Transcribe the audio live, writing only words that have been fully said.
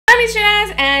mis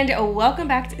chulas, and welcome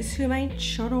back to my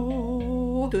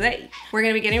channel. Today we're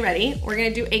gonna be getting ready. We're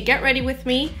gonna do a get ready with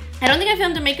me. I don't think I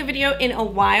filmed a makeup video in a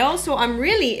while, so I'm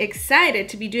really excited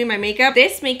to be doing my makeup.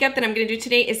 This makeup that I'm gonna do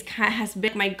today has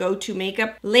been my go-to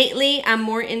makeup. Lately, I'm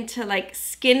more into like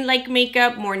skin-like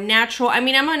makeup, more natural. I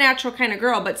mean, I'm a natural kind of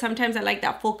girl, but sometimes I like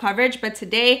that full coverage. But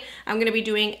today, I'm gonna be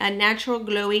doing a natural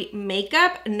glowy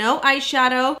makeup, no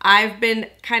eyeshadow. I've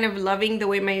been kind of loving the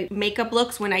way my makeup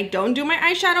looks when I don't do my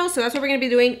eyeshadow, so that's what we're gonna be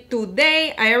doing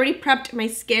today. I already prepped my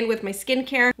skin with my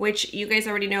skincare, which you guys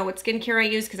already know what skincare I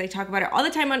use because I talk about it all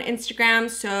the time on Instagram,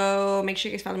 so make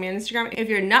sure you guys follow me on Instagram. If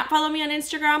you're not following me on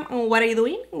Instagram, what are you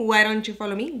doing? Why don't you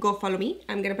follow me? Go follow me.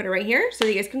 I'm gonna put it right here so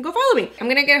you guys can go follow me. I'm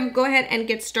gonna go ahead and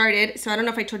get started. So I don't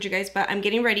know if I told you guys, but I'm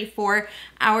getting ready for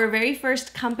our very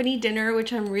first company dinner,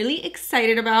 which I'm really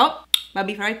excited about. But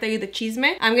before I tell you the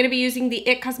chisme, I'm gonna be using the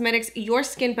IT Cosmetics Your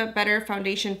Skin But Better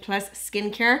Foundation Plus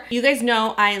Skincare. You guys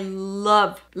know I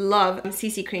love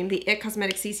CC cream, the IT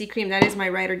Cosmetics CC cream. That is my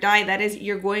ride or die. That is,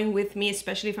 you're going with me,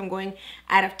 especially if I'm going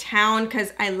out of town,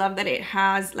 because I love that it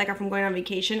has, like if I'm going on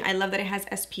vacation, I love that it has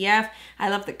SPF. I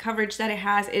love the coverage that it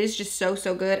has. It is just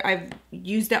so good. I've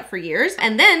used that for years.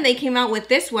 And then they came out with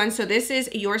this one. So this is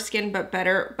Your Skin But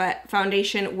Better, but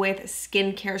foundation with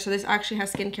skincare. So this actually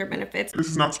has skincare benefits. This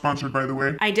is not sponsored, by the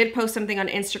way. I did post something on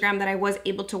Instagram that I was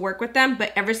able to work with them,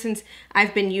 but ever since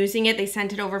I've been using it, they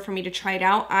sent it over for me to try it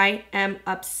out. I am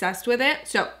obsessed with it.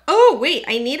 So, oh wait,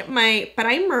 I need my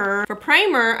primer. For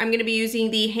primer, I'm gonna be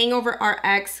using the Hangover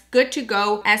RX Good to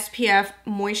Go SPF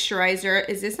Moisturizer.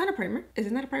 Is this not a primer?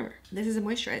 Isn't that a primer? This is a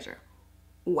moisturizer.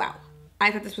 Wow.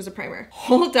 I thought this was a primer.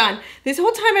 Hold on. This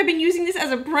whole time I've been using this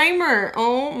as a primer.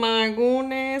 Oh my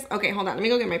goodness. Okay, hold on. Let me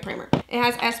go get my primer. It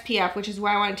has SPF, which is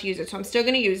why I wanted to use it. So I'm still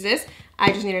gonna use this.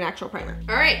 I just need an actual primer.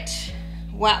 All right.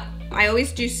 Wow. I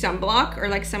always do sunblock or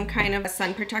like some kind of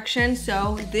sun protection.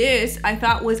 So this I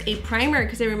thought was a primer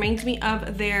because it reminds me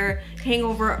of their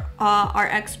Hangover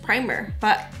RX primer.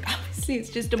 But obviously it's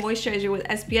just a moisturizer with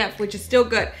SPF, which is still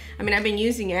good. I mean, I've been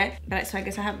using it, but so I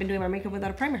guess I have been doing my makeup without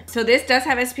a primer. So this does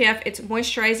have SPF. It's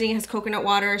moisturizing, it has coconut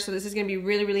water. So this is gonna be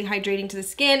really hydrating to the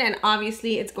skin. And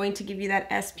obviously it's going to give you that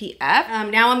SPF.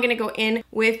 Now I'm gonna go in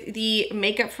with the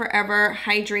Makeup Forever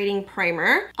Hydrating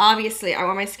Primer. Obviously I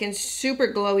want my skin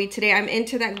super glowy today. I'm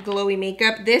into that glowy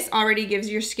makeup. This already gives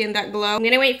your skin that glow. I'm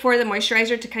gonna wait for the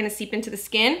moisturizer to kind of seep into the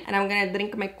skin, and I'm gonna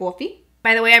drink my coffee.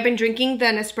 By the way, I've been drinking the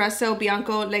Nespresso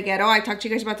Bianco Leggero. I talked to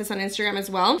you guys about this on Instagram as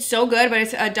well. So good, but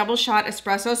it's a double shot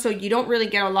espresso, so you don't really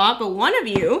get a lot. But one of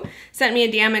you sent me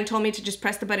a DM and told me to just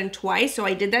press the button twice. So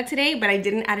I did that today, but I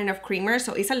didn't add enough creamer,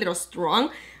 so it's a little strong.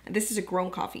 This is a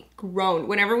Grwm coffee. Grwm.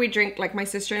 Whenever we drink, like my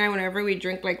sister and I, whenever we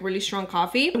drink like really strong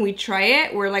coffee, and we try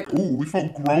it, we're like, ooh, we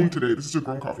felt Grwm today. This is a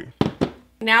Grwm coffee.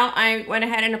 Now I went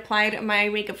ahead and applied my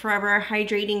Makeup Forever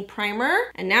Hydrating Primer,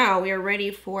 and now we are ready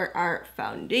for our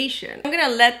foundation. I'm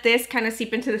gonna let this kind of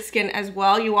seep into the skin as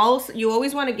well. You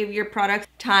always want to give your product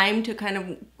time to kind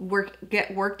of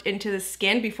get worked into the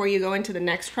skin before you go into the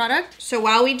next product. So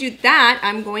while we do that,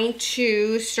 I'm going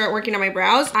to start working on my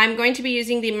brows. I'm going to be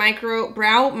using the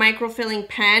Brow Micro Filling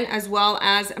Pen as well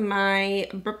as my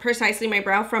Precisely My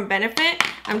Brow from Benefit.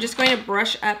 I'm just going to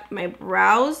brush up my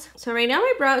brows. So right now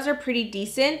my brows are pretty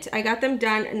decent. I got them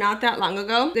done not that long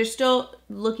ago. They're still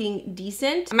looking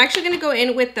decent. I'm actually gonna go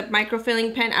in with the micro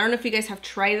filling pen. I don't know if you guys have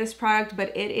tried this product,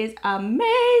 but it is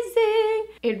amazing.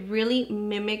 It really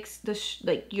mimics the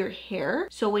like your hair.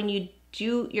 So when you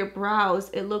do your brows,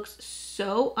 it looks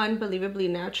so unbelievably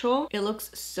natural. It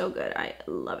looks so good. I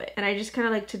love it. And I just kind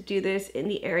of like to do this in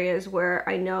the areas where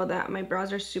I know that my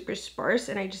brows are super sparse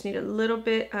and I just need a little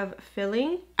bit of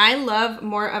filling. I love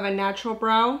more of a natural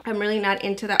brow. I'm really not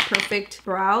into that perfect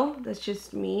brow. That's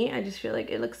just me. I just feel like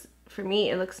it looks, for me,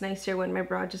 it looks nicer when my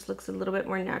brow just looks a little bit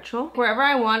more natural. Wherever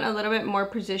I want a little bit more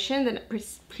precision,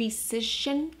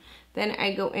 then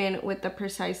I go in with the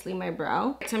Precisely My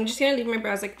Brow. So I'm just gonna leave my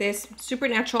brows like this, super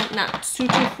natural, not too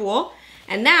full.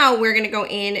 And now we're gonna go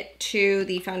in to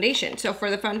the foundation. So for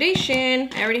the foundation,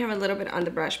 I already have a little bit on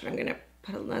the brush, but I'm gonna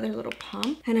put another little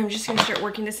pump. And I'm just gonna start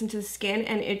working this into the skin,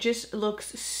 and it just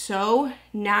looks so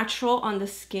natural on the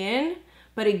skin,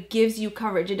 but it gives you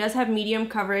coverage. It does have medium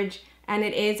coverage, and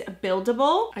it is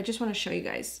buildable. I just wanna show you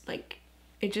guys, like,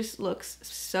 it just looks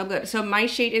so good. So my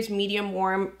shade is medium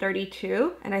warm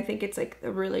 32, and I think it's like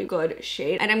a really good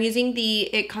shade. And I'm using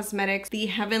the IT Cosmetics, the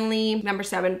Heavenly No.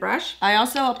 7 brush. I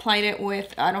also applied it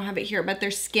with, I don't have it here, but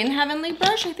their Skin Heavenly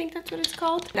brush, I think that's what it's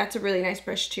called. That's a really nice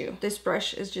brush too. This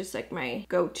brush is just like my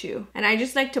go-to. And I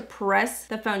just like to press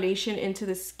the foundation into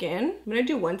the skin. I'm gonna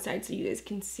do one side so you guys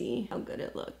can see how good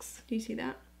it looks. Do you see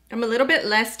that? I'm a little bit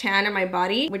less tan in my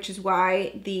body, which is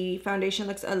why the foundation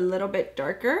looks a little bit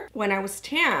darker. When I was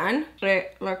tan,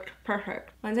 it looked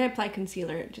perfect. Once I apply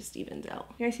concealer, it just evens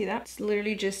out. You guys see that? It's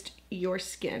literally just your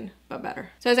skin, but better.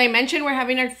 So as I mentioned, we're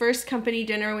having our first company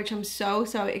dinner, which I'm so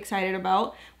excited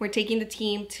about. We're taking the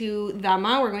team to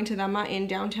Dama. We're going to Dama in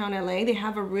downtown LA. They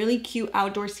have a really cute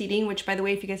outdoor seating, which by the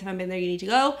way, if you guys haven't been there, you need to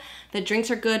go. The drinks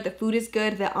are good, the food is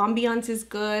good, the ambiance is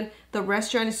good. The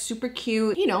restaurant is super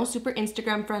cute, you know, super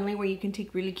Instagram friendly where you can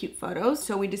take really cute photos.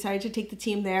 So we decided to take the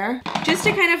team there just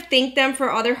to kind of thank them for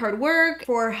all their hard work,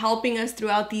 for helping us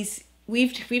throughout these.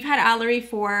 We've had Allery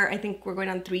for, I think we're going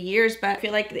on 3 years, but I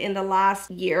feel like in the last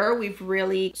year, we've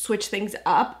really switched things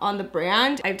up on the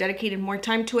brand. I've dedicated more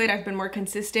time to it. I've been more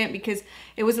consistent because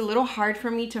it was a little hard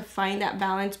for me to find that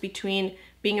balance between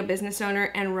being a business owner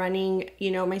and running,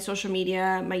 you know, my social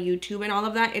media, my YouTube and all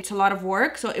of that. It's a lot of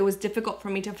work. So it was difficult for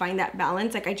me to find that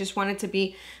balance. Like I just wanted to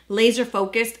be laser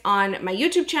focused on my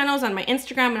YouTube channels, on my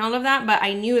Instagram and all of that. But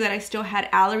I knew that I still had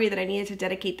Allery that I needed to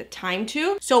dedicate the time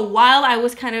to. So while I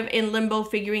was kind of in limbo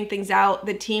figuring things out,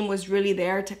 the team was really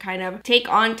there to kind of take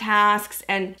on tasks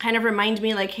and kind of remind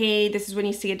me like, hey, this is what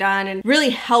needs to get done, and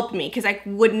really help me because I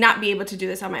would not be able to do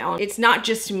this on my own. It's not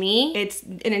just me, it's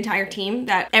an entire team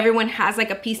that everyone has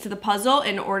like a piece to the puzzle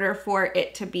in order for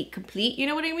it to be complete, you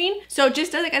know what I mean? So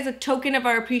just as a token of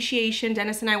our appreciation,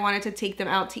 Dennis and I wanted to take them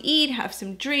out to eat, have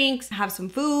some drinks, have some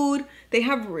food. They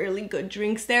have really good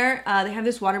drinks there. They have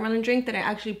this watermelon drink that I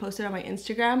actually posted on my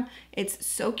Instagram. It's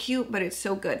so cute, but it's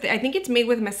so good. I think it's made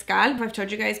with mezcal, if I've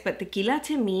told you guys, but tequila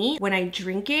to me, when I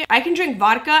drink it, I can drink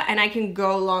vodka and I can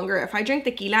go longer. If I drink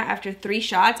tequila after 3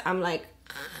 shots, I'm like,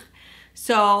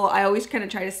 so I always kind of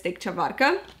try to stick to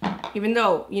vodka, even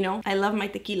though, you know, I love my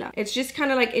tequila. It's just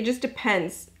kind of like, it just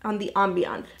depends on the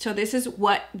ambiance. So this is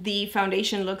what the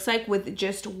foundation looks like with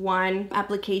just one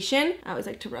application. I always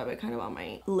like to rub it kind of on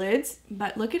my lids,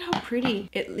 but look at how pretty.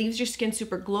 It leaves your skin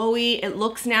super glowy. It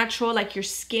looks natural, like your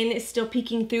skin is still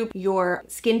peeking through. Your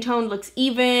skin tone looks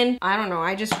even. I don't know,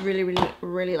 I just really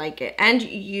like it. And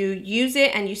you use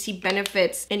it and you see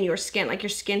benefits in your skin. Like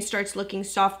your skin starts looking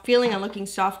soft, feeling and looking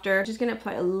softer. I'm just gonna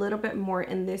apply a little bit more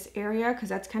in this area because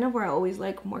that's kind of where I always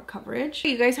like more coverage.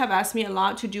 You guys have asked me a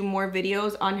lot to do more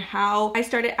videos on how I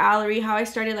started Allery, how I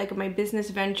started like my business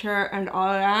venture and all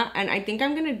of that. And I think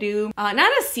I'm gonna do not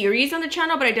a series on the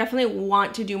channel, but I definitely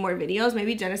want to do more videos.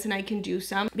 Maybe Dennis and I can do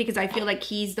some because I feel like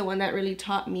he's the one that really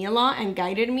taught me a lot and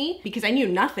guided me because I knew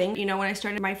nothing. You know, when I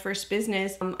started my first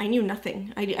business, I knew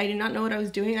nothing. I did not know what I was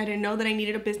doing. I didn't know that I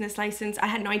needed a business license. I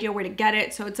had no idea where to get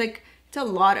it. So it's like, it's a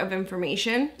lot of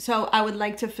information. So I would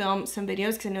like to film some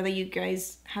videos because I know that you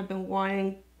guys have been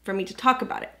wanting for me to talk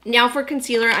about it. Now for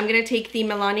concealer, I'm gonna take the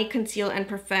Milani Conceal and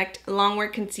Perfect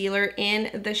Longwear Concealer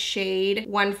in the shade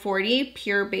 140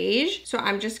 Pure Beige. So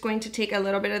I'm just going to take a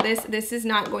little bit of this. This is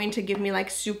not going to give me like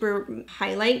super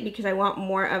highlight because I want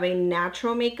more of a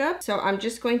natural makeup. So I'm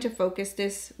just going to focus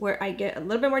this where I get a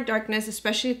little bit more darkness,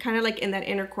 especially kind of like in that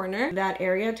inner corner. That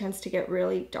area tends to get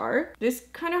really dark. This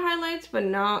kind of highlights, but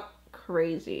not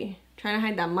crazy. Trying to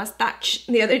hide that mustache.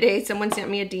 The other day, someone sent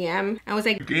me a DM. I was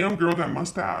like, damn girl, that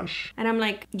mustache. And I'm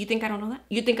like, you think I don't know that?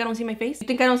 You think I don't see my face? You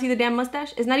think I don't see the damn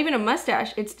mustache? It's not even a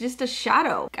mustache. It's just a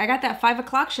shadow. I got that 5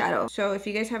 o'clock shadow. So if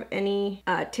you guys have any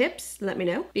tips, let me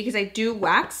know. Because I do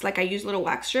wax, like I use little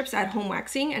wax strips at home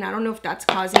waxing. And I don't know if that's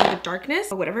causing the darkness.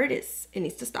 But whatever it is, it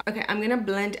needs to stop. Okay, I'm gonna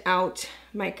blend out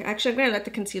actually I'm gonna let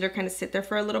the concealer kind of sit there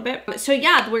for a little bit. So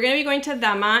yeah, we're gonna be going to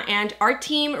Dama, and our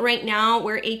team right now,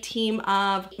 we're a team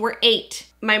of, we're 8.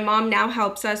 My mom now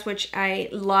helps us, which I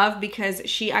love because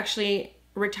she actually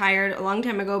retired a long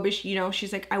time ago, but she, you know,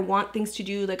 she's like, I want things to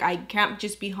do, like I can't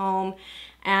just be home.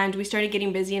 And we started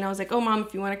getting busy and I was like, oh mom,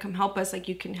 if you want to come help us, like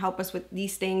you can help us with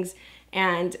these things.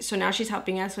 And so now she's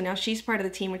helping us. So now she's part of the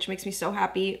team, which makes me so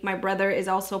happy. My brother is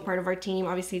also part of our team.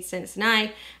 Obviously it's Dennis and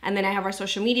I. And then I have our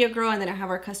social media girl, and then I have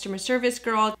our customer service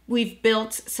girl. We've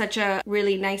built such a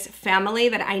really nice family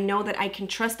that I know that I can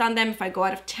trust on them. If I go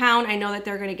out of town, I know that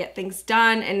they're gonna get things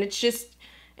done. And it's just,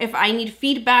 if I need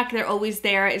feedback, they're always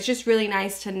there. It's just really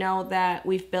nice to know that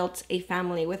we've built a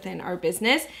family within our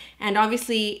business. And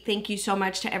obviously, thank you so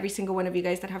much to every single one of you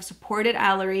guys that have supported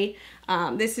Allery.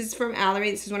 This is from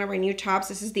Allery. This is one of our new tops.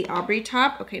 This is the Aubrey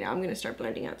top. Okay, now I'm gonna start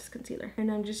blending out this concealer.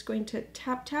 And I'm just going to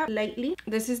tap lightly.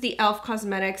 This is the e.l.f.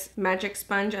 Cosmetics Magic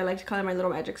Sponge. I like to call it my little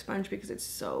magic sponge because it's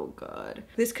so good.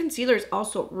 This concealer is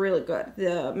also really good.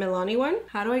 The Milani one.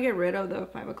 How do I get rid of the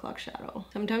 5 o'clock shadow?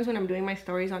 Sometimes when I'm doing my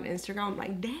stories on Instagram, I'm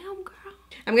like, damn girl.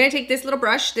 I'm gonna take this little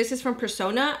brush. This is from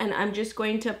Persona, and I'm just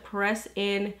going to press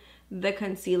in the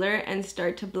concealer and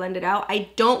start to blend it out. I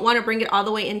don't want to bring it all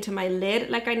the way into my lid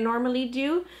like I normally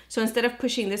do. So instead of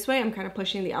pushing this way, I'm kind of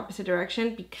pushing the opposite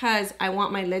direction because I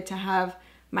want my lid to have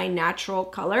my natural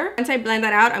color. Once I blend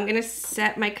that out, I'm gonna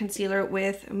set my concealer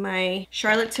with my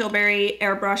Charlotte Tilbury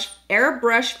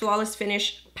Airbrush Flawless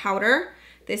Finish powder.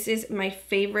 This is my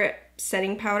favorite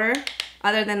setting powder,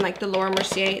 other than like the Laura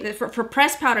Mercier. For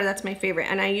pressed powder, that's my favorite,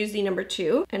 and I use the number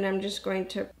 2. And I'm just going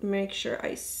to make sure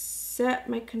I set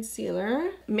my concealer,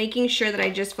 making sure that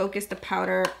I just focus the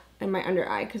powder in my under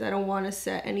eye because I don't want to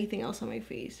set anything else on my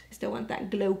face. I still want that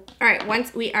glow. All right,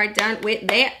 once we are done with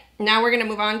that, now we're gonna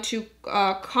move on to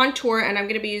contour, and I'm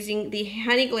gonna be using the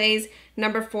Honey Glaze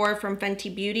number 4 from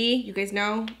Fenty Beauty. You guys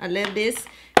know I love this,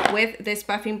 with this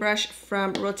buffing brush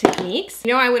from Real Techniques.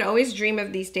 You know, I would always dream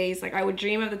of these days. Like I would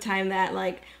dream of the time that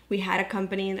like we had a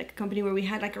company where we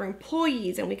had like our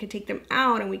employees and we could take them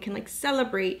out and we can like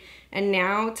celebrate. And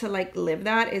now to like live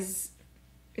that is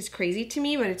crazy to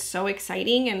me, but it's so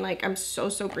exciting, and like I'm so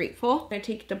grateful. I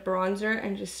take the bronzer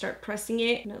and just start pressing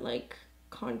it and like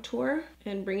contour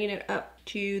and bringing it up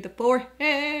to the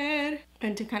forehead.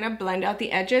 And to kind of blend out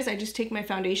the edges, I just take my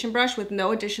foundation brush with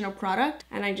no additional product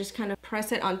and I just kind of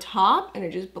press it on top and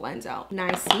it just blends out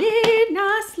nicely.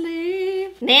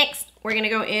 Next, we're gonna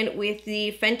go in with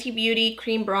the Fenty Beauty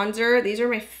cream bronzer. These are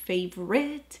my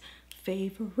favorite.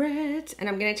 And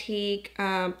I'm gonna take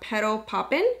Petal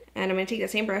Poppin', and I'm gonna take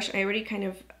that same brush. I already kind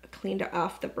of cleaned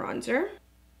off the bronzer.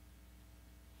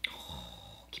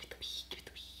 Oh, give it the wee.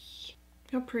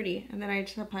 How pretty. And then I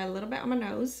just apply a little bit on my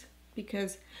nose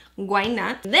because why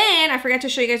not? Then I forgot to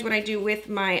show you guys what I do with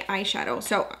my eyeshadow.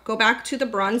 So go back to the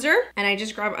bronzer and I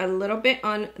just grab a little bit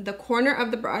on the corner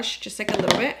of the brush, just like a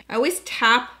little bit. I always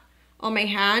tap on my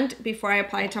hand before I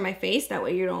apply it to my face. That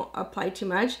way you don't apply too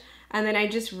much. And then I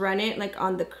just run it like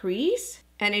on the crease,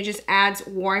 and it just adds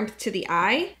warmth to the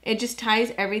eye. It just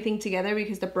ties everything together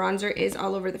because the bronzer is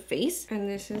all over the face. And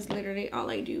this is literally all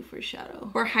I do for shadow.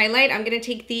 For highlight, I'm gonna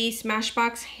take the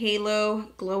Smashbox Halo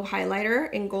Glow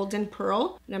Highlighter in Golden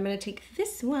Pearl. And I'm gonna take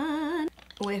this one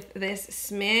with this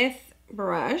Smith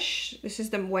brush. This is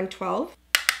the 112.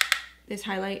 This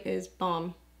highlight is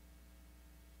bomb.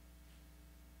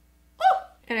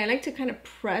 And I like to kind of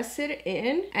press it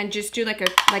in and just do like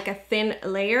a thin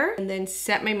layer, and then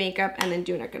set my makeup and then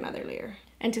do like another layer.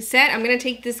 And to set, I'm gonna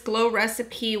take this Glow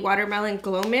Recipe Watermelon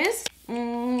Glow Mist.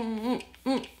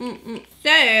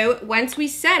 So once we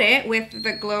set it with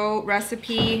the Glow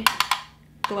Recipe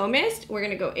Glow Mist, we're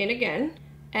gonna go in again.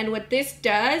 And what this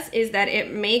does is that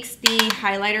it makes the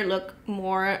highlighter look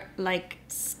more like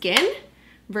skin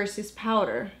versus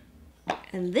powder.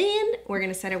 And then we're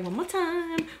gonna set it one more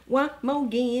time, one more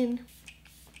again.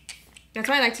 That's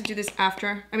why I like to do this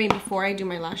before I do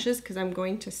my lashes, because I'm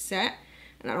going to set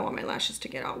and I don't want my lashes to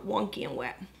get all wonky and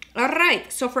wet. All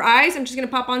right, so for eyes, I'm just gonna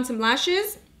pop on some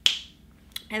lashes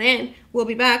and then we'll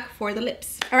be back for the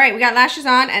lips. All right, we got lashes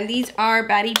on, and these are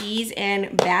Baddie Bees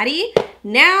and Baddie.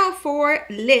 Now for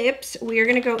lips, we are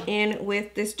gonna go in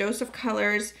with this Dose of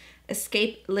Colors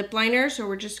Escape lip liner. So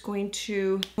we're just going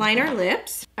to line our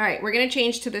lips. All right, we're gonna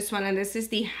change to this one, and this is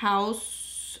the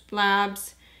House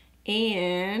Labs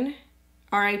and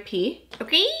RIP.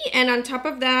 Okay, and on top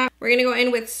of that, we're gonna go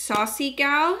in with Saucy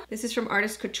Gal. This is from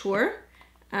Artist Couture,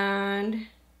 and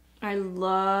I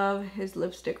love his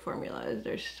lipstick formulas.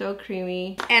 They're so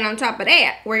creamy. And on top of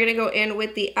that, we're gonna go in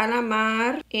with the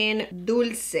Alamar in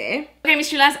Dulce. Okay,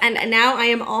 Miss Chulas, and now I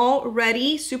am all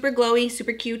ready. Super glowy,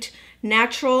 super cute,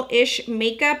 natural-ish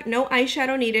makeup. No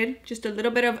eyeshadow needed. Just a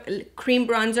little bit of cream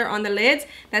bronzer on the lids.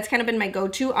 That's kind of been my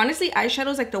go-to. Honestly, eyeshadow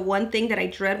is like the one thing that I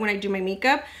dread when I do my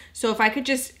makeup. So if I could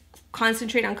just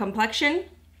concentrate on complexion,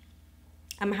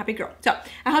 I'm a happy girl. So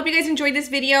I hope you guys enjoyed this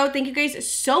video. Thank you guys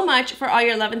so much for all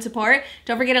your love and support.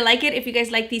 Don't forget to like it if you guys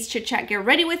like these chit chat get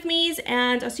ready with me's,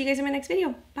 and I'll see you guys in my next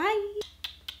video. Bye.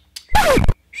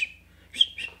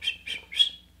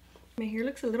 My hair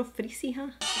looks a little frizzy, huh?